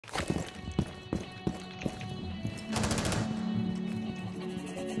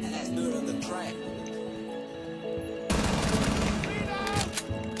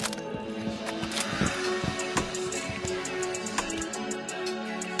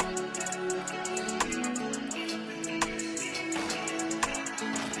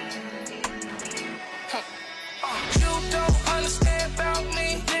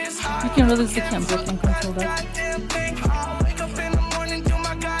You can release the camera and control that.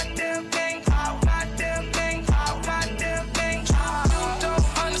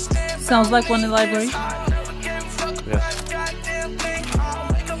 Sounds like one in the library. Yes.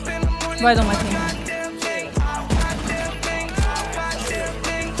 Right on my team.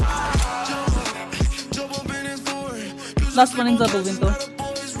 Last one in double window.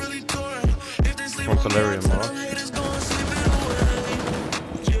 Solarium mark.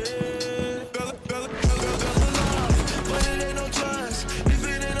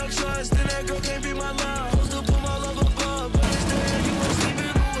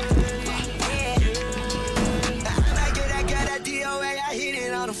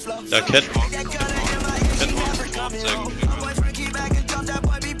 Ja, Catwalk. Catwalk, sehr gut.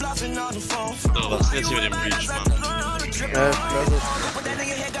 So, was ist denn jetzt hier mit dem Breach, Mann?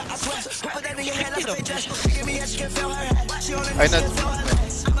 Einer.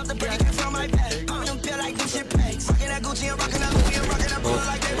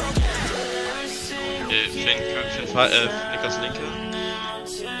 Niklas Linke.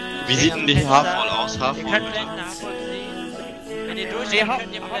 Wie sieht denn die H-Fall aus? H-Fall bitte. Wenn ihr durchgeht,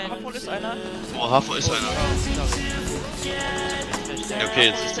 könnt ihr H-Fall ist einer. Oh, H-Fall ist einer. Ja, okay,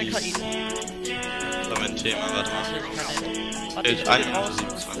 jetzt ist die. Das war mein Thema, warte mal. 1 Minute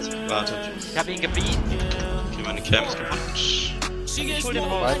 27, warte. Ich hab ihn gebieten. Okay, meine Cam ist kaputt. Ich hol den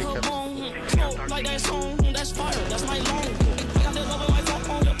raus. Beide Camps.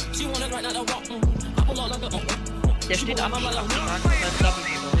 Der steht am Schlag.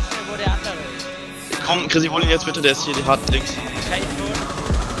 Wo der andere ist. Komm, Chrissy, hol ihn jetzt bitte, der ist hier die hart links. Kein Tod.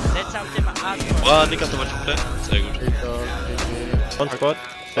 Setz auf dem Arm. Oh, Nick hat aber schon komplett. Sehr gut. On-Spot.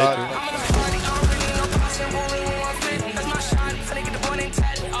 Sehr gut.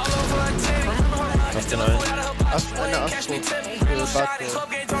 Was den einen? Eine Astro. Barco.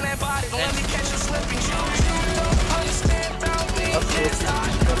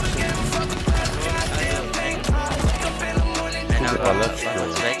 Alles.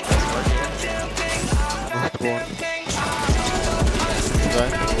 Weg.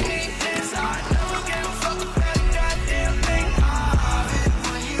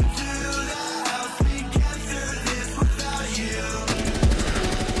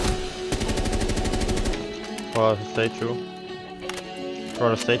 Oh, the statue. Or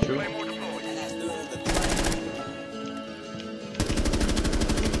the statue.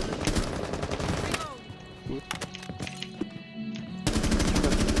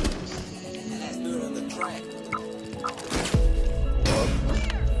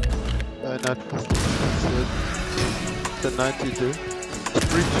 Einer hat fast der 90.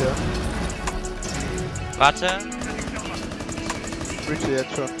 Breacher. Warte. Breacher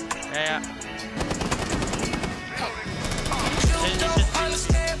jetzt schon. Ja, ja.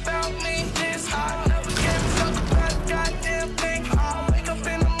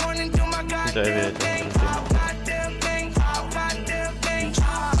 Der Elevator.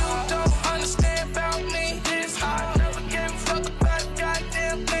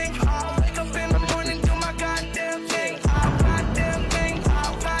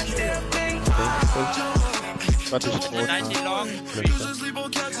 Warte, ich drohe. 90 Long. 90 Long.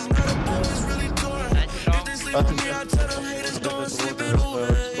 Warte,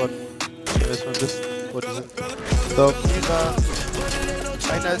 ich erstmal wissen, wo die sind. So, Pima.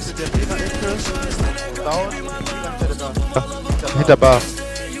 Einer ist in der Pima-Ecke. Down. Hinter Bar.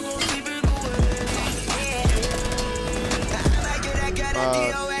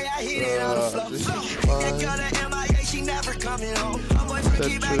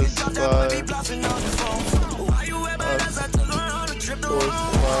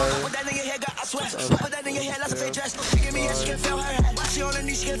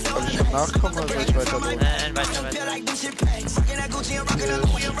 Soll ich schon nachkommen oder soll ich weiter los? Nein, weiter.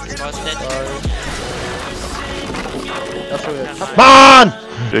 Achso, jetzt. Mann!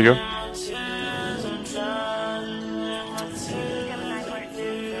 Digga.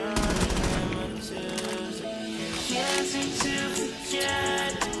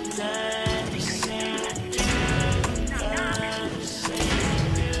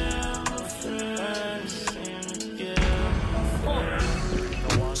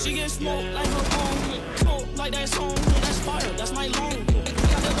 She gets smoked like her phone, smoke like that song, that's fire, that's my long.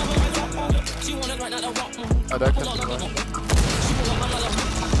 She wanna right now to walk. Ah, da kannst du rein.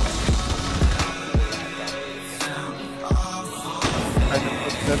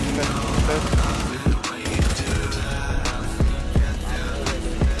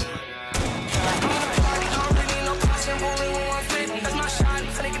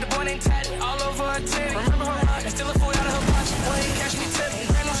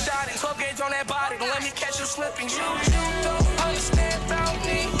 slipping. You don't understand about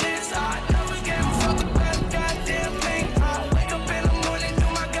me. This I never gave a fuck about a goddamn thing. I wake up in the morning, do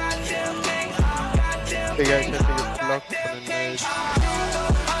my goddamn thing. Digga, ich hätte geblockt von den Mails.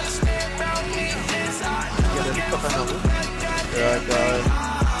 Ja, da liegt doch einer rum. Ja, egal.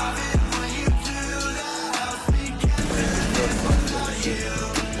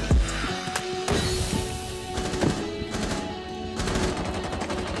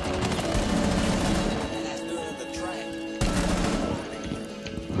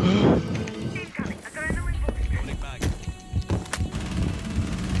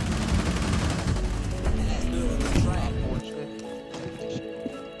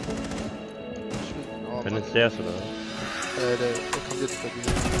 Wenn es der ist, oder was? Der kommt jetzt bei dir.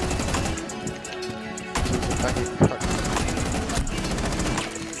 So reingekackt.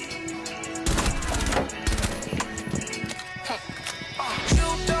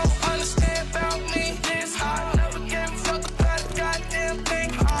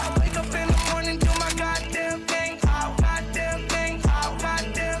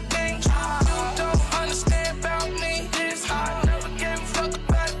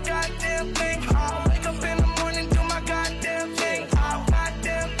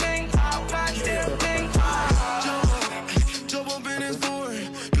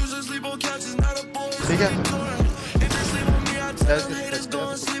 Digga! Der ist jetzt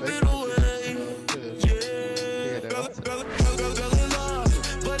weg. Digga, der macht's ja.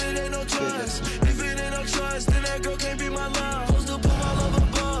 Warte, jetzt der ist wieder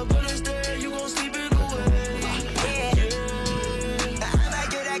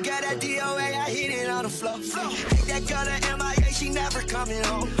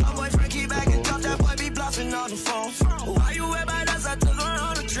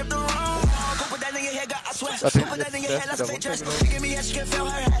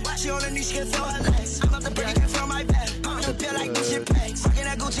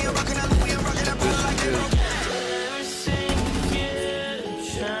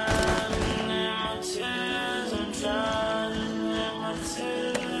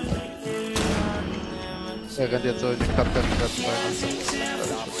Er rennt jetzt so in die Klappkarte rein.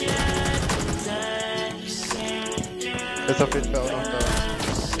 Ist auf jeden Fall auch noch da.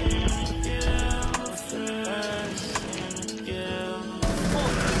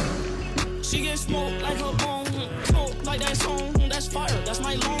 She gets smoked like her bone, smoke like that song, that's fire, that's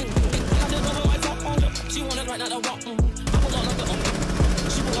my long. I just love her like her phone, she wanna right now that walk, I pull out like a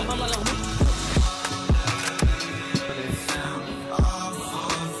she pull up, I'm like a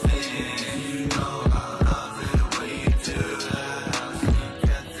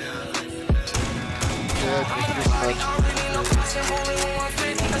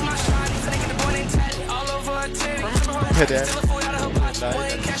Ja, der ist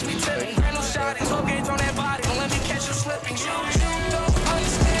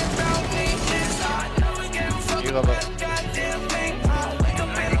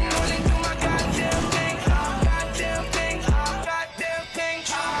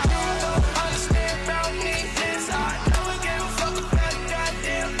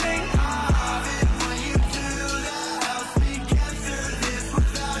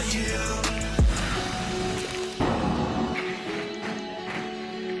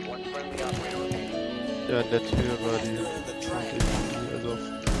ja, in der Tür war die, also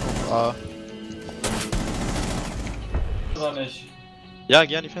auf A. Ja,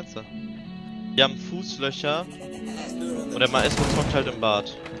 geh an die Fenster. Die haben Fußlöcher und der Maestro zockt halt im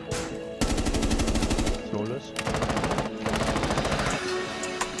Bad. Solis.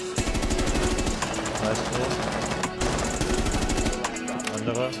 Maestro.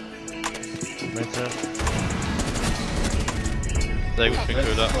 Andere. Mitte. Sehr gut,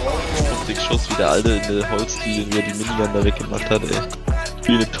 Köder. 50 Schuss wie der alte in der Holzdiele, wie er die Minigun da weggemacht hat, ey.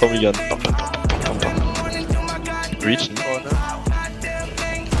 Wie eine Tommy-Gun. Reachen.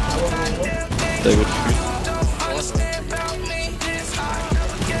 Sehr gut.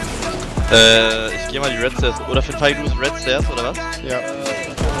 Ich geh mal die Red Stairs. Oder für den Fall, du bist Red Stairs, oder was? Ja.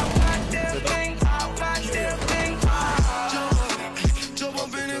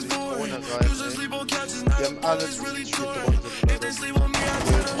 Ohne rein, ey. Wir haben alles gespielt.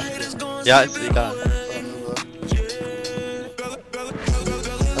 Ja, ist egal.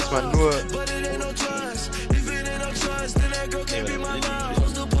 Dass man nur...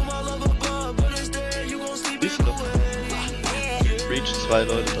 Siehst du doch. Reach 2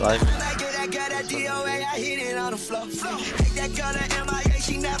 Leute, 3.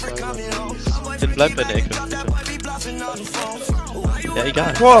 Den bleibt bei der Ecke. Ja,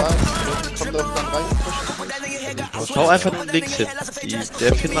 egal. Boah! Kommt auch dann rein. Schau einfach nur links hin.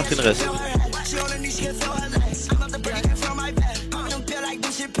 Der Finn macht den Rest.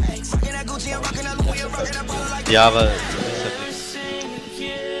 Ja, aber das ist ja nichts.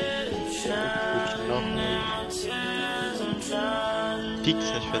 Piek's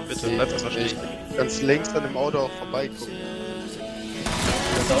nicht, Fan, bitte. Bleib einfach stehen. Ganz links an dem Auto auch vorbeigucken.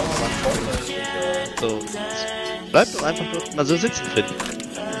 So. Bleib doch einfach dort mal so sitzen, Finn.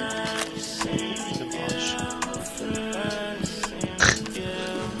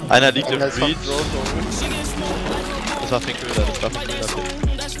 Einer liegt im Breach. Das war Finn Köhler, das war Finn Köhler.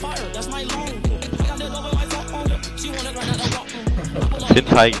 Finn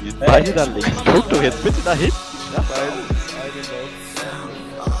Feige, beide da links. Guck doch jetzt bitte da hinten. Ja,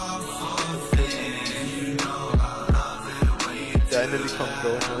 der eine liegt vom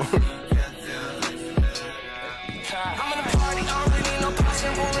Dono.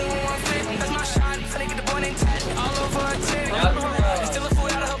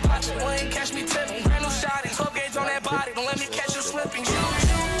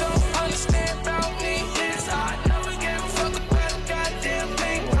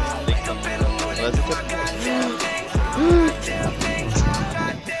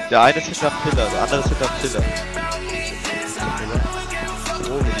 Der eine ist hinterm Pillar, der andere ist hinterm Pillar.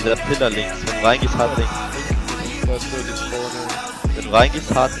 Dieser Pillar links, wenn du reingehst, hart links. Wenn du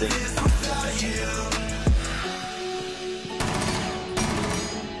reingehst, hart links.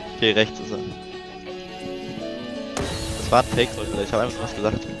 Okay, rechts ist er. Das war ein Fake, Leute, ich habe einfach was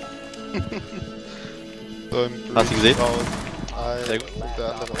gesagt. Hast du gesehen? Sehr gut.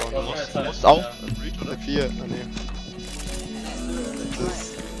 Der andere auch noch. Du musst auch. Der 4, nee. Das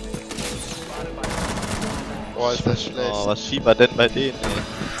ist... Boah, ist das schlecht. Oh, was schiebt er denn bei denen, ey?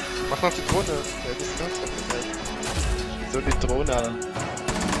 Mach noch die Drohne. Der Distanz hat gesagt. So die Drohne an.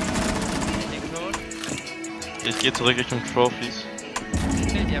 Ich geh zurück Richtung Trophies.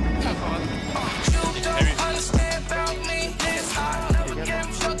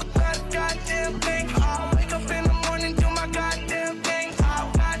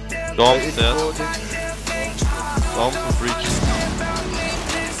 Downstairs. Down to Breach.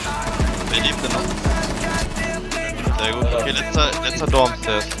 Wer lebt denn noch? Sehr gut. Okay, letzter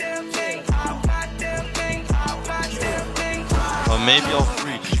Downstairs. Aber maybe auf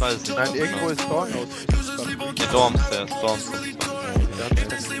Breach, ich weiß nicht. Nein, irgendwo ist Dorn aus. Okay, Downstairs.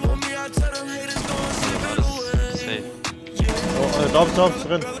 Safe. Oh, Doms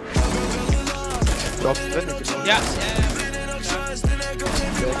drin. Dorn drin, genau. Ja,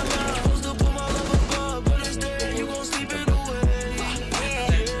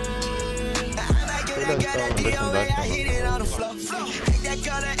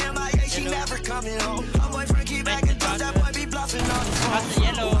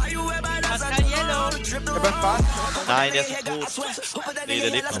 Nein, der ist tot. Nee, der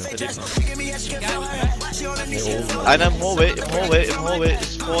lebt noch, Einer im Hallway ist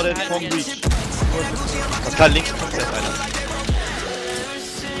vor dem Breach. Das kann links kommt jetzt einer.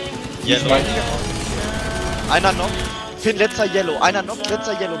 Yellow. Einer noch. Finn, letzter Yellow. Einer noch,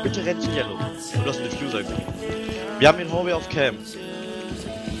 letzter Yellow. Bitte renn zu Yellow. Du hast einen Diffuser gekriegt. Wir haben den Hallway auf Cam.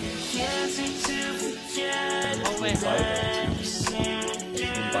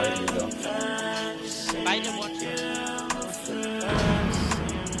 beide Watcher.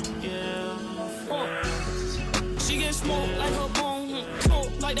 She gets smoked like her bone,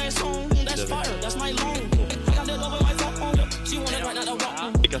 smoke like that song. That's fire, that's my long. I got that love in my phone. She wanna right now to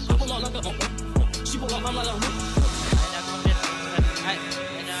walk. Pull out like a she pull out, I'm like a Einer kommt jetzt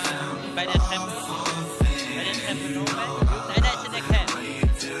bei der Treppe. Bei der Treppe Nowhere. Und einer ist in der Camp.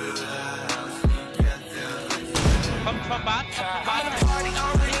 Kommt vom Bad,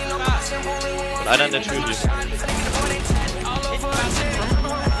 Und einer in der Tür hier.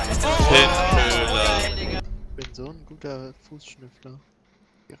 Ich bin so ein guter Fußschnüffler.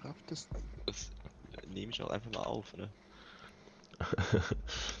 Gerafftes. Das nehme ich auch einfach mal auf, ne?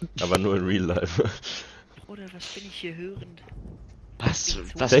 Aber nur in Real Life. Oder was bin ich hier hörend? Was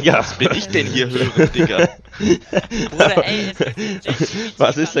Digga. bin ich denn hier hörend, Digga? Bruder, ey, es gibt die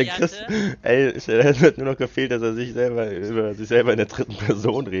Was ist denn Variante. Chris? Ey, es wird nur noch gefehlt, dass er über sich selber in der dritten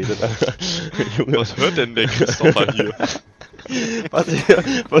Person redet. Junge, Was hört denn der Christopher hier?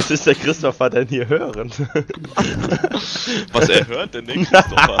 was ist der Christopher denn hier hörend? Was er hört denn der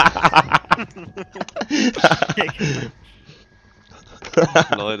Christopher?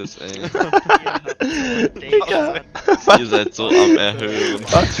 Leute, ey. Ja, Ihr seid so am Erhören.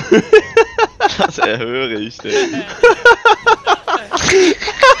 Was erhöre ich denn?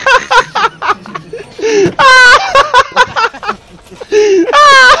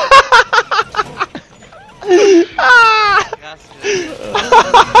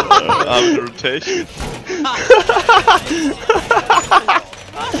 Arm in Rotation.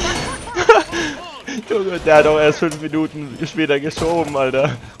 Junge, der hat auch erst 5 Minuten später geschoben,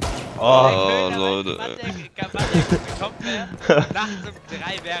 Alter. Oh, Leute. Wann der gekommen wäre, nachts um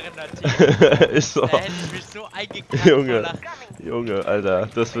 3 während der Team. Ist so. Da hätte ich mich so eingekackt vor Junge, Lachen. Junge, Alter,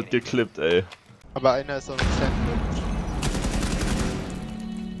 das wird geklippt, ey. Aber einer ist auf dem Sandwich.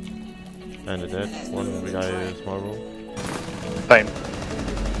 Eine dead, one guy in small room. Same.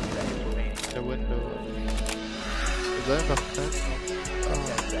 Der Window. Wir sollen einfach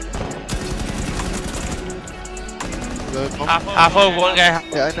Half over one guy.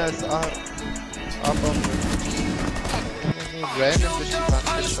 Der einer ist up auf. Random durch die Wand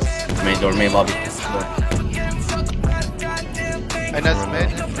geschossen. Main door, main lobby. Einer ist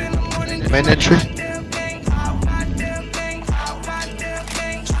Main Entry.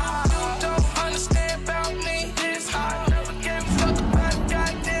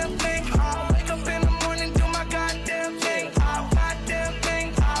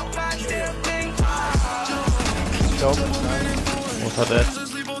 Was hat er?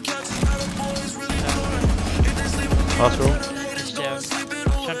 Bathroom? Ist der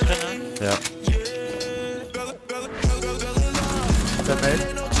schon drin? Ja. Der Main.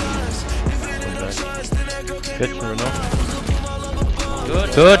 Kitchen wir noch.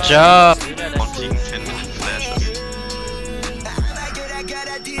 Good job! Und gegen Finn mit den Flashes.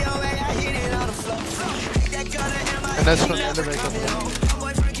 Einer ist schon Elevator drin.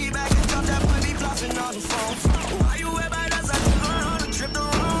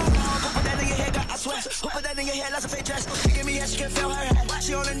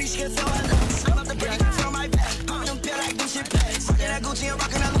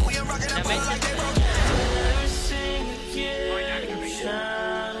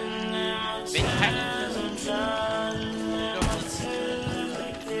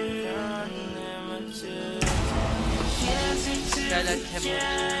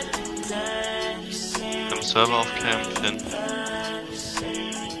 Im Server auf Camp, Finn.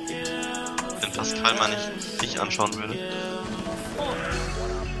 Wenn Pascal mal nicht dich anschauen würde.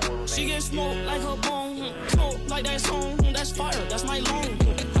 She get smoked like her bone, smoke like that song, that's fire, that's my long.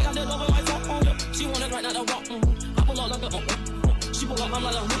 I got that love in my phone, she wanna right now to walk, I pull out like a, she pull out, I'm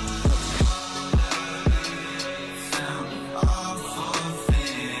like a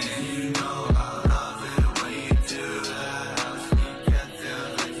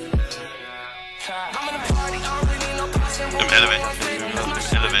Im Elevator.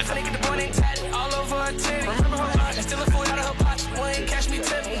 all over a tip. Still a fool out of her pocket, catch me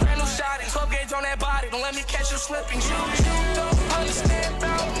tipping. Brand new shot, 12 gauge on that body, don't let me catch you slipping.